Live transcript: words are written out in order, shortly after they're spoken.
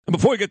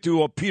Before we get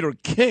to Peter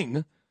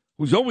King,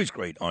 who's always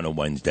great on a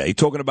Wednesday,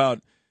 talking about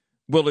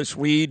Willis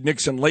Reed,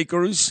 Knicks and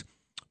Lakers,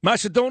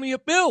 Macedonia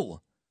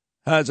Bill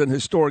has an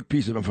historic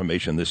piece of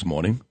information this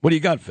morning. What do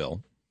you got,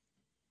 Phil?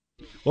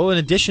 Well, in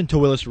addition to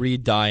Willis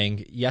Reed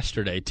dying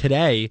yesterday,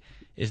 today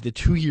is the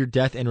 2-year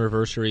death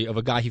anniversary of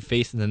a guy he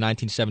faced in the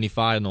 1970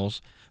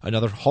 finals,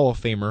 another Hall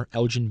of Famer,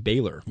 Elgin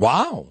Baylor.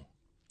 Wow.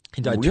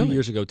 He died 2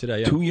 years ago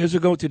today. Yeah. 2 years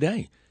ago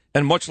today.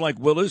 And much like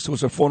Willis, who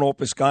was a front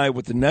office guy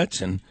with the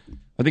Nets, and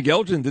I think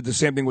Elgin did the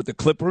same thing with the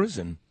Clippers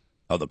and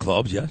other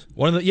clubs, yes?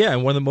 One of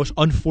the most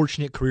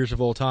unfortunate careers of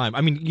all time.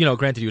 I mean,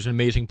 granted, he was an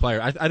amazing player.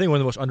 I think one of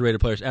the most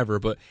underrated players ever,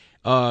 but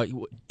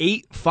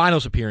 8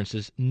 finals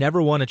appearences,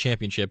 never won a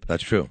championship.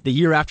 That's true. The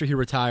year after he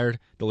retired,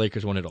 the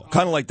Lakers won it all.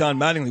 Kind of like Don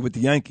Mattingly with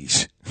the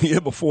Yankees, the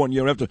year before and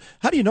year after.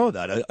 How do you know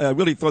that? I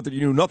really thought that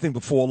you knew nothing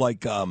before,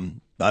 like,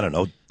 I don't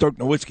know, Dirk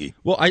Nowitzki.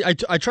 Well, I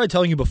tried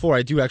telling you before,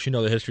 I do actually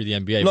know the history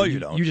of the NBA. No, you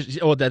don't. You just,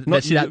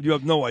 you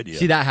have no idea.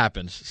 See, that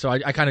happens. So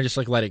I kind of just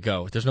let it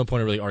go. There's no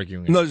point of really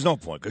arguing it. No, there's no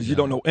point, because you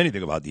don't know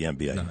anything about the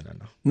NBA.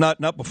 No.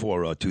 Not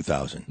before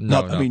 2000.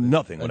 No, I mean,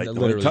 nothing. When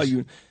I tell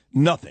you,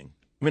 nothing.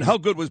 I mean, how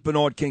good was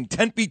Bernard King?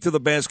 10 feet to the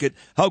basket.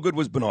 How good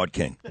was Bernard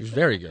King? He was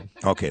very good.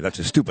 Okay, that's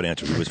a stupid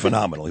answer. He was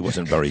phenomenal. He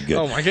wasn't very good.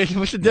 Oh, my God.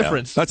 What's the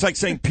difference? Yeah. That's like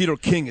saying Peter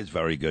King is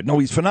very good. No,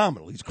 he's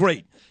phenomenal. He's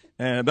great.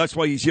 And that's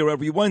why he's here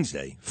every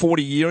Wednesday.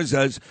 40 years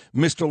as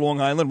Mr.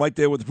 Long Island, right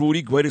there with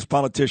Rudy, greatest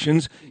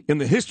politicians in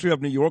the history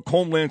of New York,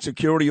 Homeland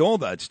Security, all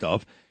that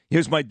stuff.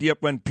 Here's my dear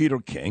friend Peter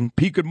King.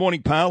 Pete, good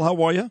morning, pal.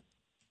 How are you?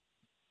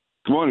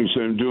 Good morning,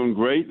 sir. I'm doing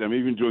great. I'm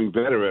even doing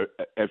better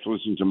after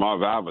listening to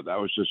Marv Albert. That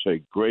was just a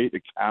great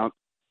account.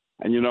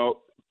 And,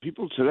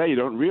 people today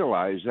don't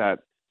realize that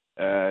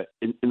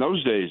in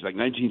those days, like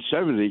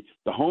 1970,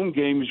 the home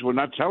games were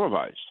not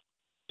televised.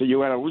 So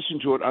you had to listen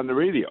to it on the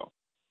radio.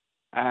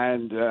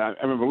 And I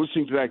remember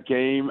listening to that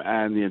game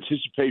and the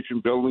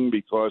anticipation building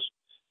because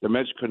the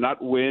Mets could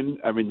not win.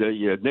 I mean,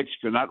 the Knicks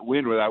could not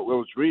win without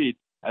Willis Reed,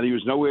 and he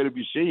was nowhere to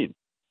be seen.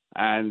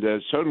 And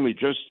suddenly,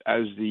 just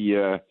as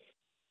the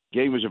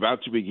game was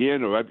about to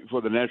begin, or right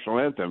before the national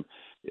anthem,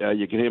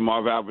 you can hear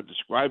Marv Albert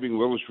describing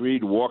Willis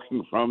Reed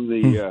walking from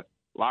the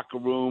locker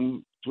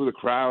room through the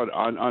crowd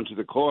onto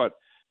the court.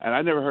 And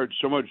I never heard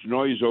so much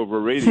noise over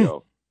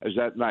radio as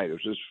that night. It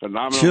was just a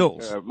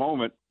phenomenal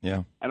moment.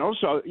 Yeah. And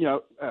also,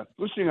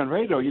 listening on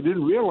radio, you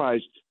didn't realize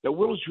that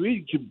Willis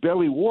Reed could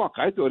barely walk.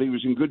 I thought he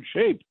was in good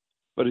shape,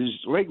 but his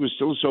leg was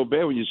still so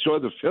bad. When you saw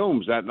the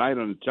films that night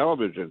on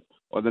television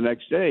or the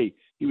next day,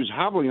 he was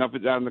hobbling up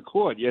and down the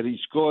court, yet he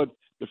scored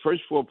the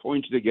first 4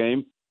 points of the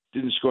game,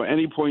 didn't score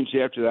any points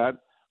after that,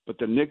 but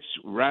the Knicks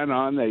ran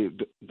on.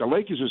 The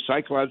Lakers were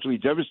psychologically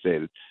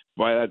devastated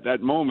by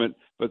that moment,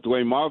 but the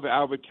way Marv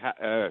Albert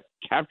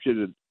captured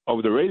it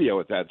over the radio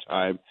at that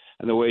time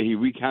and the way he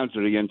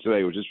recounted it again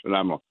today was just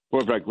phenomenal.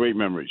 Brought back great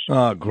memories.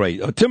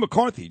 Great. Tim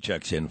McCarthy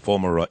checks in,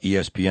 former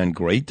ESPN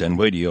great and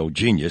radio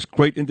genius.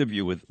 Great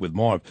interview with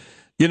Marv.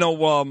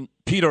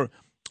 Peter,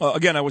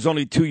 again, I was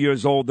only 2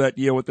 years old that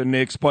year with the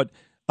Knicks, but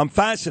I'm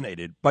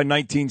fascinated by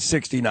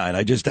 1969.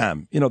 I just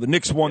am. The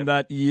Knicks won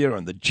that year,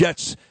 and the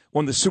Jets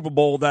won the Super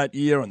Bowl that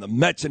year, and the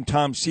Mets and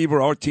Tom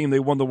Seaver, our team, they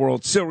won the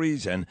World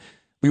Series, and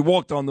we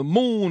walked on the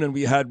moon, and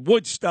we had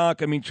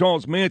Woodstock. I mean,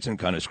 Charles Manson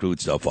kind of screwed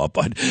stuff up.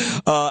 But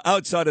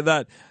outside of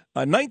that,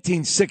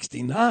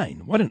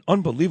 1969, what an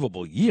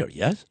unbelievable year,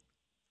 yes?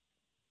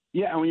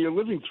 Yeah, and when you're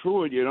living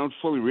through it, you don't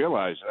fully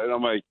realize it. I know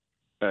my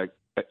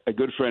a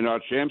good friend,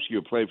 Art Shamsky,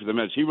 who played for the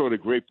Mets, he wrote a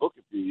great book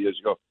a few years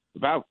ago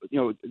about,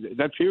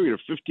 that period of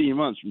 15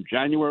 months from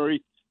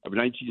January of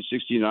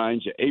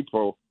 1969 to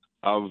April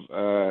of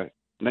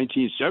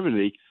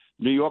 1970.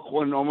 New York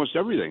won almost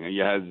everything. And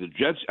you had the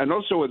Jets, and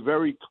also with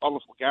very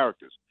colorful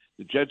characters.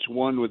 The Jets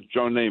won with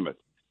Joe Namath.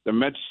 The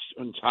Mets'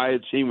 entire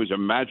team was a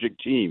magic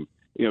team.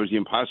 It was the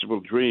impossible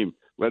dream,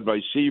 led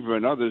by Seaver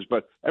and others.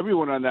 But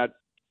everyone on that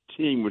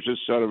team was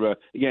just sort of,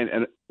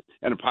 an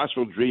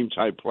impossible dream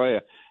type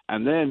player.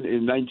 And then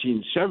in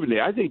 1970,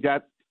 I think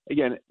that,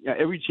 again,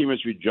 every team has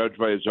to be judged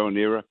by its own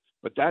era.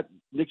 But that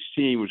Knicks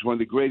team was one of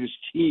the greatest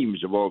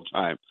teams of all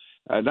time.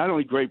 Not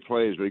only great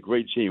players, but a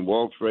great team.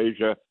 Walt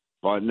Frazier,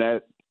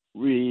 Barnett,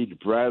 Reed,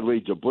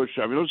 Bradley, DeBusch.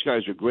 I mean, those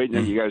guys are great. And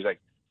then you guys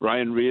like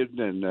Brian Reardon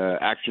and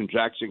Action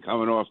Jackson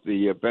coming off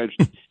the bench.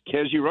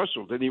 Kezzie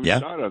Russell didn't even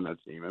start on that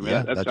team. I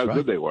mean, that's how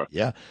good they were.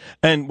 Yeah.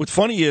 And what's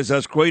funny is,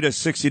 as great as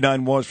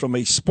 69 was from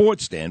a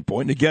sports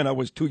standpoint, and again, I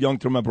was too young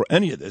to remember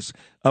any of this.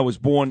 I was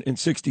born in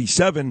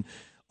 67.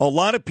 A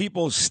lot of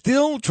people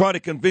still try to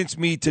convince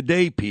me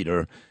today,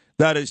 Peter,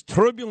 that as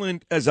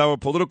turbulent as our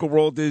political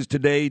world is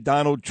today,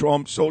 Donald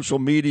Trump, social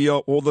media,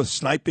 all the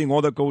sniping,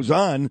 all that goes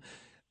on,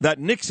 that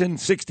Nixon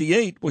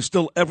 68 was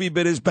still every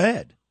bit as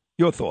bad.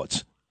 Your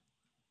thoughts?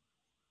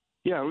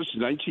 Yeah, it was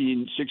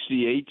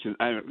 1968,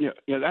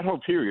 and that whole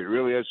period,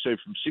 really, I'd say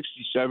from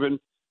 67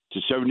 to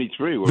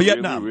 73. Were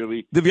Vietnam,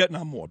 really, the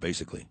Vietnam War,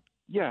 basically.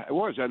 Yeah, it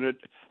was, and it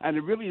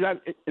really, that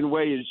in a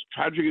way, as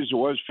tragic as it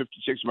was,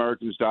 56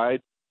 Americans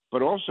died.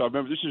 But also, I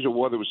remember this is a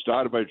war that was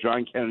started by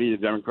John Kennedy. The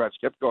Democrats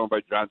kept going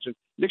by Johnson.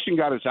 Nixon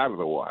got us out of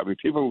the war. I mean,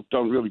 people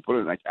don't really put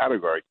it in that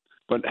category.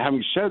 But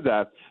having said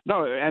that,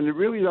 no, and it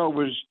really though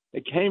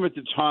it came at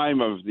the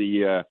time of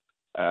the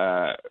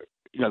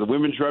the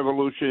women's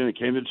revolution. It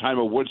came at the time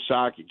of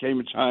Woodstock. It came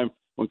at a time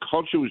when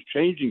culture was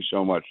changing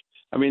so much.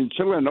 I mean,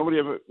 until then, nobody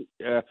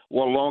ever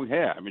wore long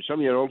hair. I mean,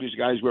 suddenly you had all these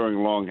guys wearing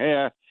long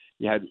hair.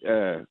 You had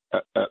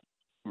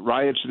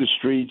riots in the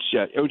streets.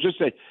 Yeah, it was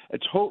just a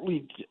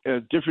totally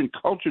different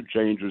culture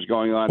change was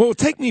going on. Well,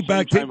 take me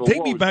back. Take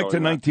me back to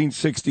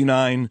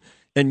 1969,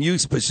 and you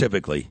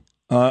specifically.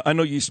 I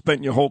know you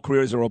spent your whole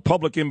career as a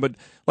Republican, but,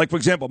 like, for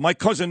example, my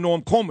cousin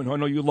Norm Coleman, who I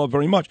know you love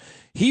very much,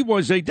 he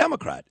was a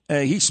Democrat.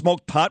 He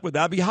smoked pot with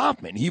Abby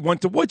Hoffman. He went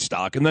to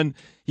Woodstock, and then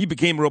he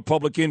became a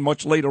Republican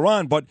much later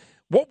on. But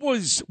what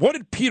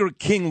did Peter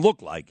King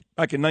look like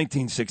back in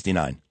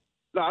 1969?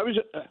 No, I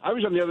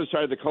was on the other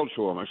side of the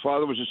culture war. My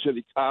father was a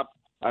city cop.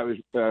 I was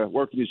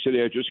working in the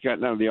city. I just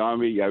gotten out of the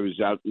Army. I was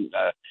out in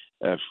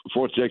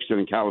Fort Dixon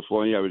in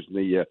California. I was in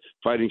the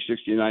Fighting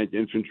 69th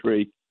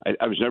Infantry.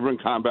 I was never in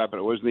combat, but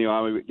I was in the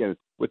Army. Again,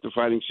 with the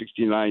Fighting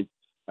 69th.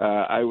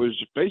 I was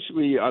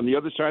basically on the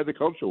other side of the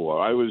culture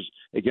war. I was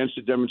against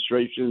the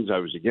demonstrations. I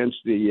was against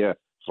the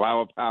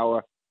flower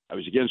power. I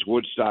was against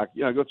Woodstock.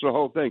 I go through the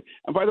whole thing.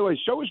 And by the way,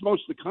 so was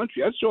most of the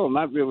country. That's all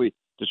not really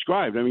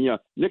described. I mean,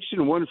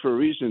 Nixon won for a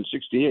reason in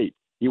 '68.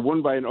 He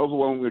won by an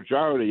overwhelming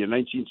majority in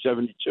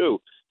 1972.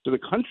 So the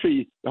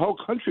whole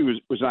country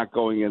was not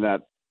going in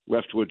that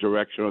leftward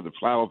direction or the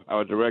flower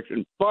power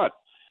direction. But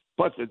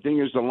the thing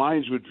is, the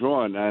lines were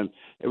drawn, and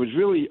it was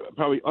really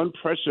probably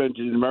unprecedented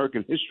in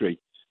American history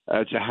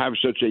to have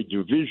such a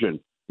division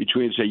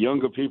between, say,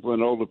 younger people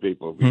and older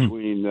people,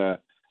 between men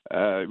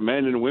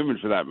and women,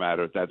 for that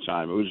matter, at that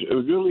time. It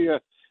was really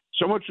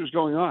so much was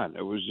going on.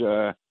 It was,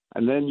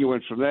 and then you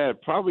went from there.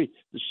 Probably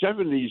the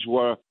 '70s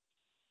were,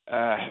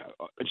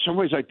 in some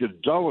ways, like the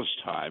dullest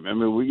time. I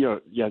mean,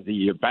 you had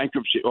the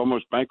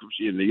almost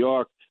bankruptcy in New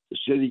York, the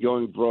city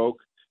going broke,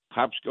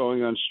 cops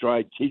going on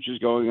strike, teachers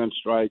going on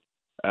strike.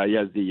 You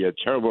had the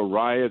terrible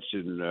riots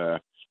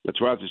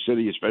throughout the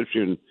city,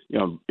 especially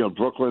in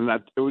Brooklyn.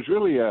 That it was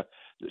really the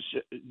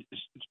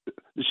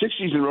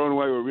 '60s in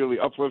Runaway were really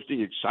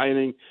uplifting,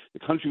 exciting. The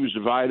country was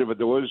divided, but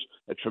there was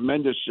a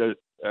tremendous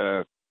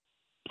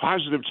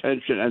positive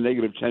tension and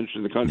negative tension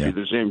in the country at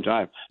the same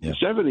time. The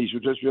 '70s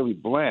were just really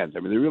bland. I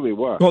mean, they really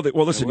were. Well,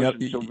 listen,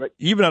 you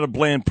even had a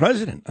bland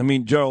president. I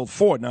mean, Gerald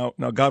Ford. Now,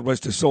 God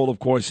rest his soul, of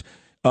course.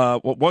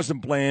 What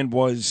wasn't bland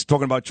was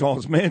talking about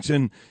Charles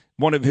Manson,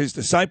 one of his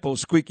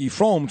disciples, Squeaky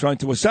Fromme, trying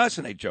to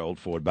assassinate Gerald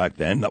Ford back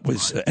then. That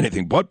was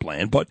anything but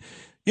bland. But,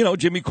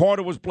 Jimmy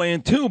Carter was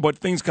bland too, but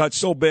things got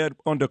so bad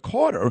under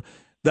Carter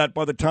that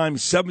by the time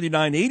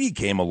 79, 80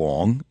 came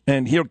along,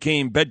 and here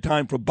came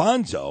Bedtime for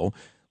Bonzo,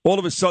 all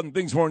of a sudden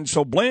things weren't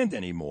so bland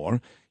anymore,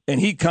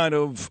 and he kind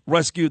of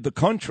rescued the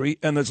country,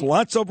 and there's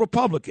lots of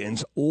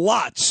Republicans, who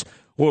are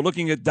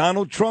looking at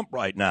Donald Trump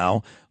right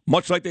now,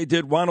 much like they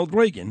did Ronald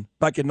Reagan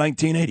back in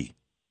 1980.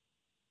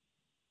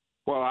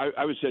 Well,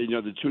 I would say,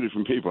 they're two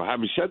different people.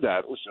 Having said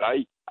that, listen,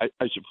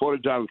 I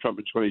supported Donald Trump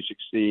in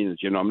 2016. As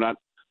you know, I'm not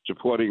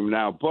supporting him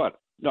now, but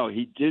no,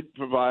 he did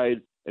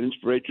provide an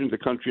inspiration to the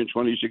country in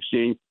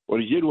 2016.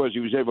 What he did was he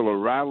was able to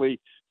rally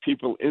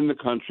people in the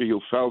country who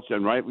felt,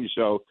 and rightly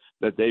so,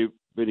 that they've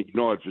been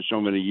ignored for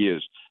so many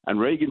years. And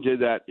Reagan did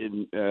that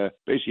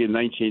basically in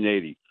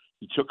 1980.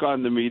 He took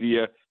on the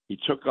media. He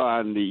took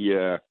on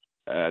the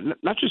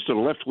not just the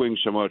left wing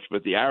so much,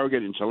 but the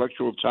arrogant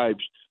intellectual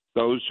types,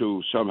 those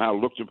who somehow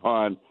looked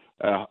upon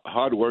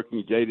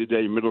hardworking,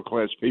 day-to-day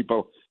middle-class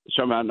people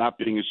somehow not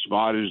being as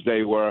smart as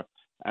they were.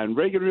 And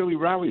Reagan really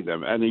rallied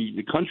them, and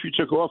the country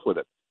took off with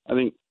it. I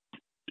think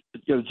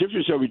the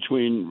difference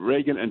between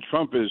Reagan and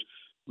Trump is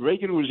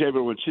Reagan was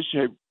able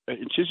to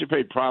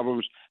anticipate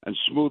problems and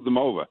smooth them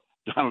over.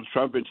 Donald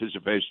Trump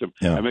anticipates them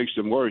and makes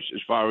them worse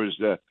as far as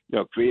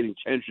creating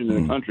tension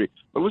in the country.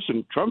 But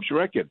listen, Trump's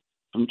record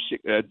from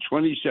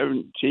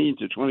 2017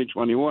 to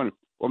 2021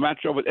 will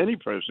match up with any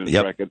president's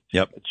record.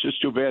 It's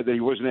just too bad that he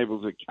wasn't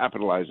able to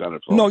capitalize on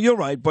it. No, you're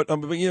right. But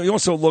you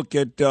also look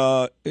at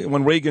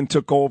when Reagan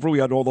took over, we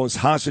had all those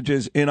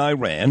hostages in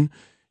Iran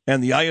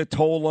and the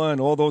Ayatollah and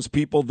all those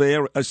people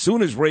there. As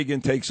soon as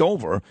Reagan takes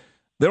over,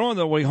 they're on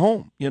their way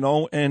home,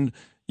 and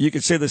you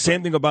could say the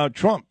same thing about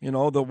Trump. There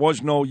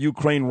was no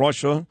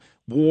Ukraine-Russia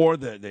war.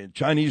 The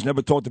Chinese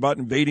never talked about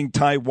invading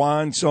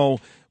Taiwan. So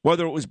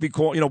whether it was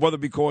because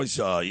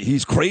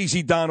he's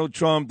crazy, Donald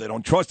Trump, they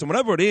don't trust him,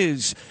 whatever it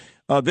is,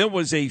 there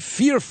was a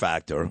fear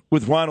factor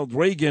with Ronald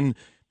Reagan.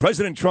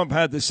 President Trump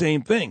had the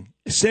same thing,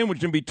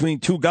 sandwiched in between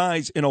two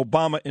guys in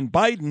Obama and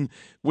Biden,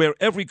 where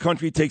every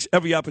country takes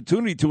every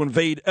opportunity to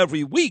invade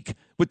every week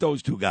with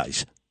those two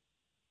guys.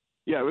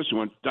 Yeah, listen,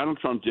 what Donald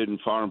Trump did in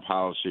foreign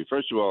policy,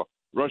 first of all,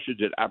 Russia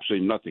did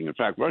absolutely nothing. In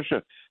fact,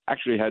 Russia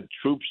actually had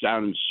troops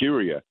down in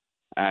Syria,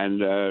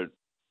 and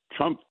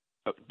Trump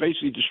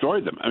basically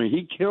destroyed them. I mean,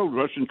 he killed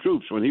Russian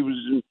troops when he was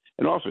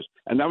in office,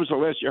 and that was the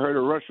last you heard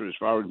of Russia as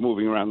far as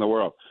moving around the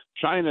world.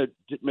 China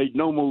made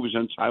no moves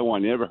on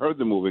Taiwan. You never heard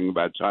them moving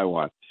about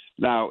Taiwan.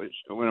 Now,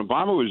 when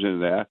Obama was in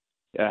there,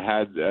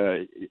 that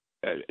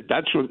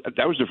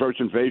was the first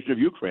invasion of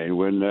Ukraine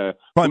when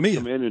Putin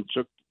came in and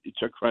he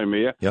took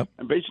Crimea. Yep.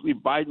 And basically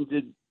Biden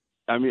did.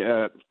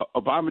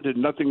 Obama did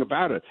nothing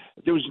about it.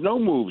 There was no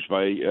moves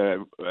by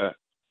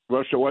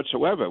Russia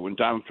whatsoever when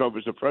Donald Trump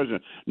was the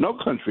president. No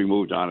country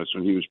moved on us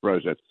when he was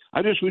president.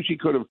 I just wish he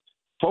could have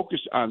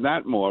focused on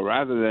that more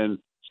rather than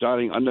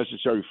starting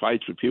unnecessary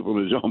fights with people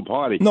in his own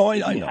party. No, I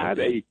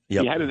know. He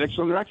had an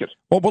excellent record.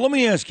 Well, but let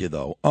me ask you,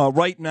 though.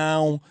 Right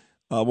now,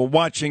 we're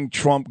watching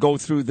Trump go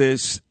through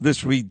this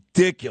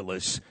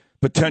ridiculous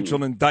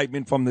potential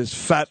indictment from this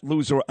fat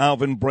loser,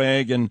 Alvin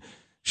Bragg, and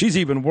she's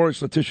even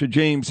worse, Letitia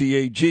James,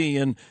 EAG.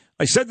 And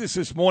I said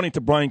this morning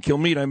to Brian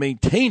Kilmeade. I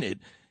maintain it.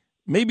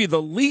 Maybe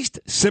the least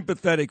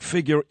sympathetic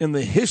figure in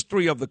the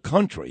history of the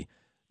country,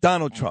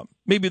 Donald Trump.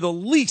 Maybe the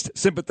least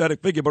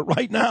sympathetic figure. But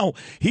right now,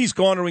 he's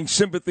garnering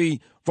sympathy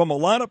from a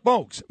lot of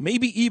folks,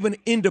 maybe even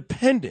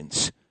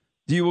independents.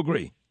 Do you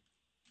agree?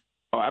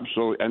 Oh,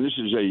 absolutely. And this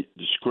is a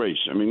disgrace.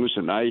 I mean,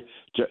 listen,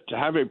 to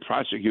have a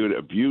prosecutor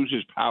abuse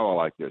his power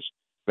like this,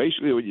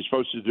 basically what you're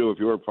supposed to do if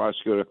you're a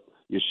prosecutor,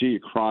 you see a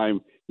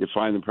crime, you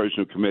find the person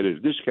who committed it.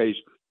 In this case,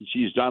 he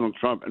sees Donald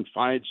Trump and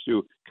finds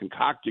to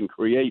concoct and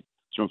create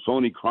some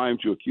phony crime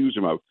to accuse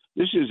him of.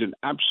 This is an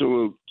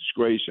absolute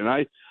disgrace, and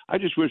I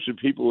just wish that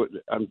people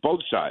on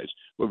both sides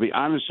would be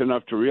honest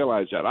enough to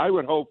realize that. I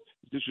would hope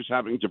if this was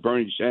happening to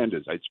Bernie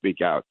Sanders, I'd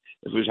speak out.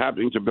 If it was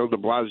happening to Bill de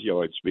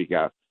Blasio, I'd speak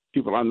out.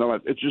 People on the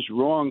left, it's just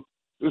wrong.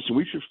 Listen,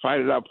 we should fight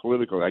it out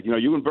politically. Like,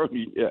 you and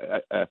Bernie did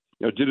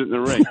it in the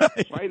ring.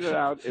 Fight it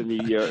out in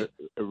the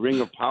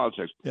ring of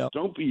politics. Yep.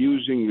 Don't be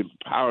using the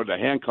power to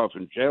handcuff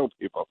and jail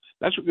people.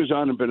 That's what goes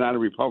on in Banana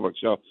Republic.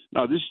 So,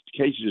 no, this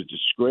case is a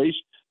disgrace.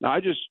 Now,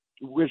 I just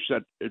wish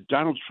that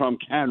Donald Trump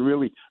can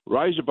really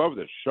rise above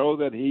this, show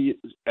that he's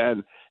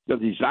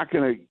not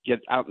going to get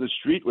out in the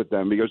street with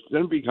them, because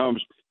then it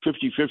becomes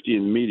 50-50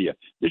 in the media.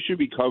 This should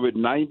be covered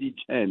 90-10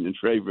 in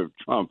favor of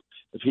Trump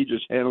if he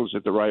just handles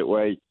it the right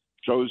way,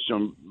 shows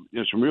some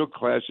real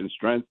class and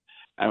strength.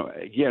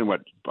 Again,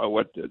 what's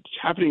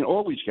happening in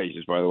all these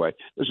cases, by the way,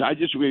 listen, I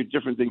disagree with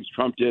different things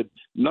Trump did.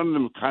 None of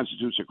them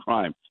constitutes a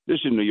crime. This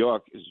in New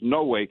York is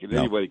no way can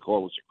anybody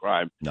call this a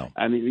crime. No.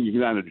 And you go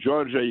down to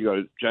Georgia, you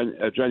go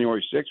to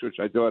January 6th, which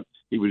I thought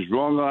he was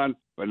wrong on,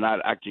 but not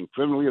acting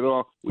criminally at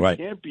all. We Right.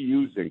 can't be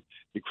using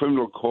the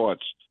criminal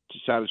courts to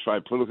satisfy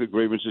political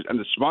grievances. And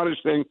the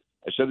smartest thing,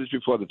 I said this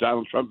before, that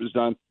Donald Trump has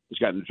done, has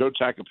gotten Joe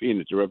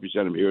Tacopina to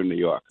represent him here in New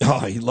York. Oh,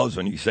 he loves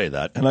when you say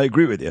that, and I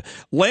agree with you.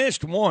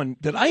 Last one,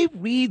 did I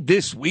read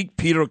this week,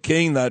 Peter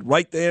King, that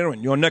right there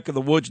in your neck of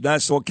the woods,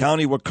 Nassau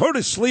County, where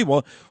Curtis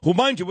Sliwa, who,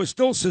 mind you, was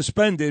still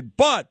suspended,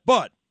 but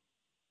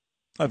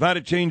I've had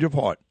a change of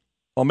heart.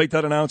 I'll make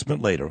that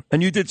announcement later.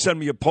 And you did send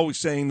me a post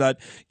saying that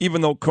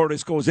even though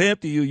Curtis goes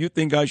after you, you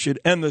think I should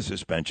end the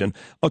suspension.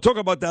 I'll talk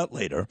about that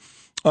later.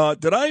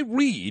 Did I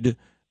read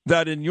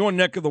that in your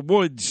neck of the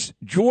woods,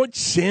 George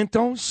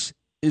Santos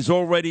is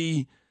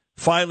already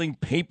filing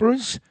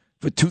papers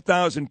for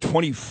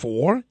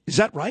 2024? Is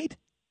that right?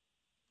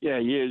 Yeah,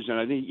 he is, and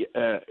I think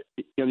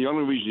the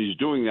only reason he's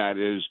doing that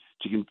is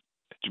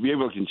to be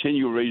able to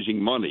continue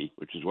raising money,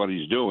 which is what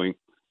he's doing.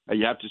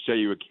 You have to say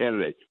you're a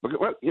candidate. But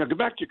go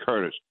back to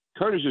Curtis.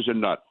 Curtis is a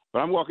nut. But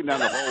I'm walking down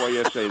the hallway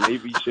yesterday in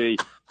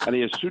ABC, and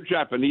he has two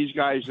Japanese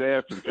guys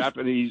there from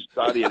Japanese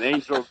Guardian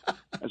Angels.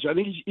 And so I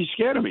think he's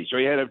scared of me. So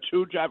he had to have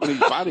two Japanese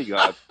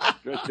bodyguards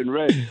dressed in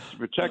red to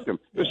protect him.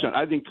 Listen,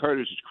 I think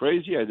Curtis is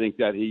crazy. I think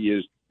that he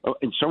is,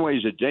 in some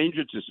ways, a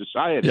danger to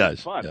society.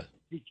 Yes, but yes.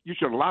 You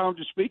should allow him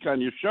to speak on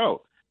your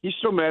show. He's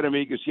still mad at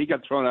me because he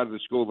got thrown out of the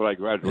school that I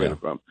graduated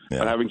from. Yeah.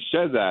 But having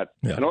said that,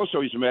 and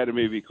also he's mad at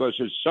me because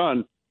his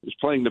son is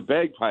playing the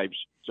bagpipes,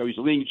 so he's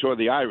leaning toward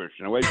the Irish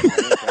and away from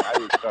the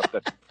Irish stuff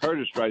that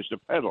Curtis tries to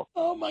peddle.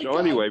 Oh, my God. God.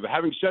 Anyway, but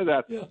having said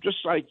that, just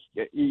like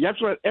you have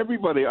to let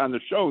everybody on the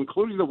show,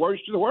 including the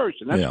worst of the worst,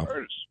 and that's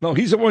Curtis. No,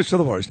 he's the worst of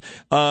the worst.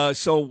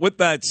 So with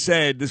that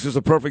said, this is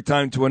a perfect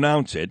time to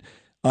announce it.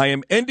 I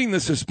am ending the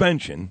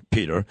suspension,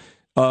 Peter.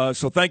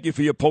 So thank you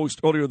for your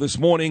post earlier this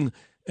morning.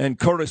 And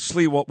Curtis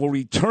Sliwa will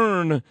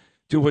return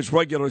to his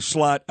regular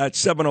slot at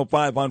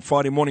 7:05 on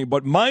Friday morning.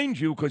 But mind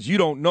you, because you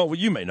don't know, well,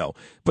 you may know,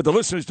 but the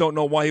listeners don't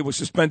know why he was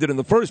suspended in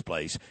the first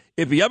place.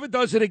 If he ever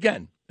does it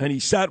again, and he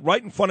sat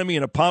right in front of me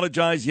and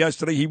apologized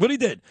yesterday, he really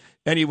did,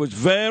 and he was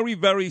very,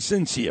 very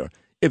sincere.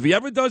 If he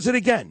ever does it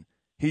again,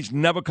 he's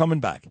never coming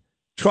back.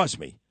 Trust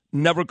me,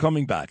 never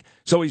coming back.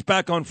 So he's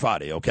back on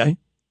Friday, okay?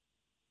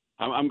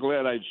 I'm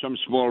glad I had some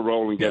small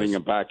role in getting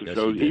him back. Yes,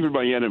 So even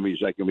my enemies,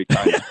 I can be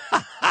kind of.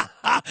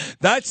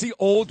 That's the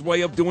old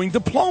way of doing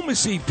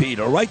diplomacy,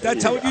 Peter, right?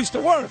 That's how it used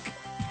to work.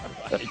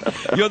 Right.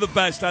 You're the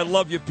best. I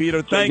love you,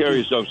 Peter. Thank you. Take care of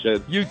yourself,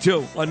 Sid. You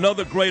too.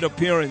 Another great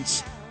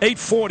appearance.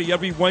 8:40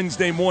 every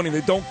Wednesday morning.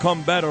 They don't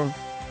come better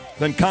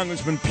than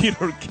Congressman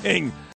Peter King.